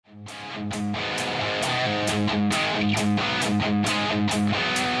What's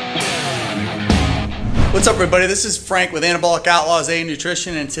up, everybody? This is Frank with Anabolic Outlaws A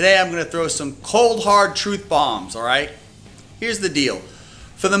Nutrition, and today I'm going to throw some cold hard truth bombs. All right, here's the deal.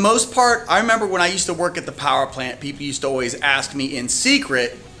 For the most part, I remember when I used to work at the power plant, people used to always ask me in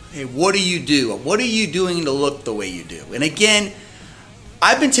secret, hey, what do you do? What are you doing to look the way you do? And again,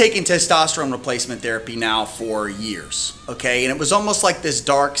 I've been taking testosterone replacement therapy now for years, okay? And it was almost like this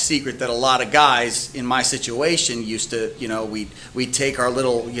dark secret that a lot of guys in my situation used to, we'd take our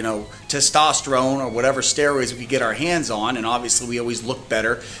little, testosterone or whatever steroids we could get our hands on, and obviously we always look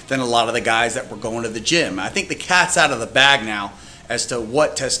better than a lot of the guys that were going to the gym. I think the cat's out of the bag now as to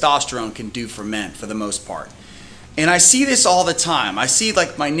what testosterone can do for men for the most part. And I see this all the time. I see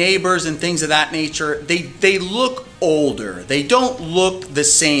like my neighbors and things of that nature, they look older. They don't look the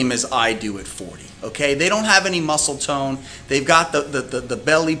same as I do at 40, okay? They don't have any muscle tone. They've got the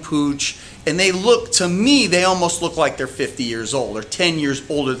belly pooch, and they look, to me, they almost look like they're 50 years old or 10 years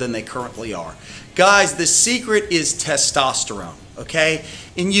older than they currently are. Guys, the secret is testosterone, okay?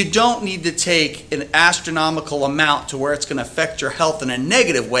 And you don't need to take an astronomical amount to where it's going to affect your health in a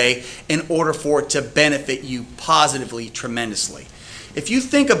negative way in order for it to benefit you positively, tremendously. If you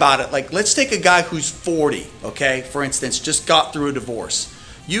think about it, like let's take a guy who's 40, okay, for instance, just got through a divorce.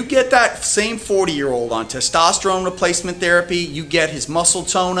 You get that same 40-year-old on testosterone replacement therapy, you get his muscle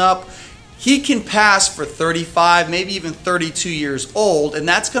tone up, he can pass for 35, maybe even 32 years old, and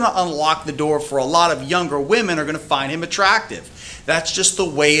that's going to unlock the door for a lot of younger women are going to find him attractive. That's just the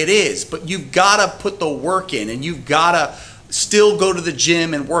way it is. But you've got to put the work in, and you've got to still go to the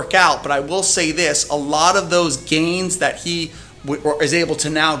gym and work out. But I will say this, a lot of those gains that he is able to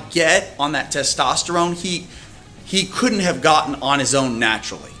now get on that testosterone, he couldn't have gotten on his own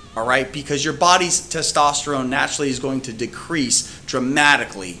naturally. All right, because your body's testosterone naturally is going to decrease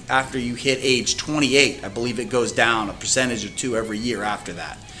dramatically after you hit age 28. I believe it goes down a percentage or two every year after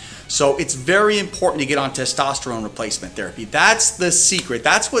that. So it's very important to get on testosterone replacement therapy. That's the secret.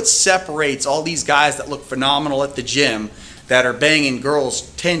 That's what separates all these guys that look phenomenal at the gym that are banging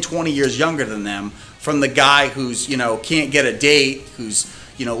girls 10, 20 years younger than them from the guy who's, can't get a date, who's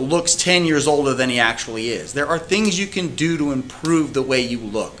looks 10 years older than he actually is. There are things you can do to improve the way you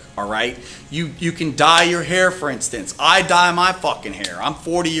look, all right? You can dye your hair, for instance. I dye my fucking hair. I'm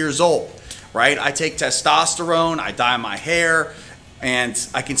 40 years old, right? I take testosterone, I dye my hair, and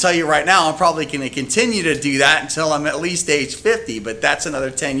I can tell you right now, I'm probably going to continue to do that until I'm at least age 50, but that's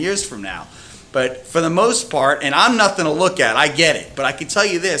another 10 years from now. But for the most part, and I'm nothing to look at, I get it, but I can tell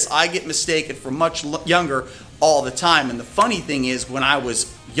you this, I get mistaken for much younger all the time. And the funny thing is, when I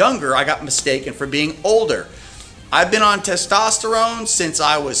was younger, I got mistaken for being older. I've been on testosterone since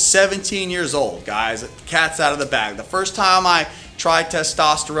I was 17 years old, guys. The cat's out of the bag. The first time I tried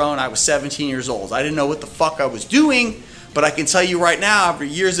testosterone, I was 17 years old. I didn't know what the fuck I was doing, but I can tell you right now, after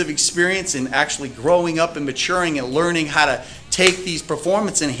years of experience and actually growing up and maturing and learning how to take these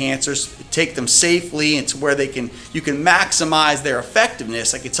performance enhancers, take them safely and to where you can maximize their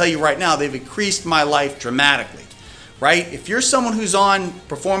effectiveness, I can tell you right now, they've increased my life dramatically, right? If you're someone who's on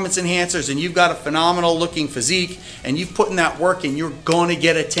performance enhancers and you've got a phenomenal looking physique and you've put in that work, and you're going to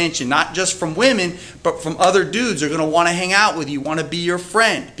get attention, not just from women, but from other dudes who are going to want to hang out with you, want to be your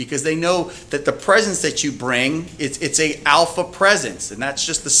friend, because they know that the presence that you bring, it's a alpha presence, and that's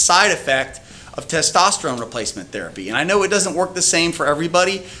just the side effect of testosterone replacement therapy. And I know it doesn't work the same for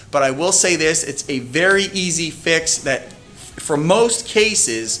everybody, but I will say this, it's a very easy fix that for most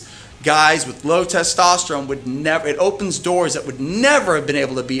cases, guys with low testosterone would never, it opens doors that would never have been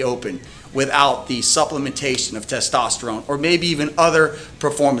able to be open without the supplementation of testosterone or maybe even other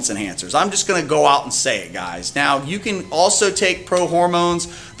performance enhancers. I'm just gonna go out and say it, guys. Now, you can also take pro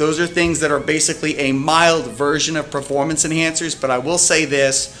hormones. Those are things that are basically a mild version of performance enhancers, but I will say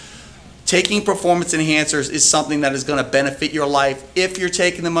this, taking performance enhancers is something that is going to benefit your life if you're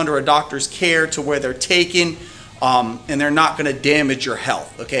taking them under a doctor's care to where they're taken and they're not going to damage your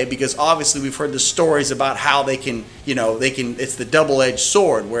health, okay? Because obviously we've heard the stories about how they can, it's the double-edged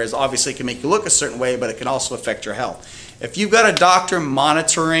sword, whereas obviously it can make you look a certain way, but it can also affect your health. If you've got a doctor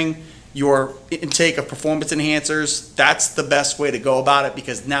monitoring your intake of performance enhancers, that's the best way to go about it,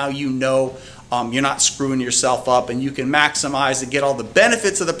 because now you're not screwing yourself up, and you can maximize and get all the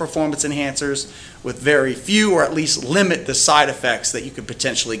benefits of the performance enhancers with very few, or at least limit the side effects that you could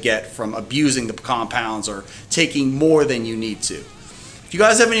potentially get from abusing the compounds or taking more than you need to. If you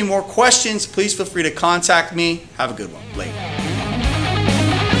guys have any more questions, please feel free to contact me. Have a good one. Later.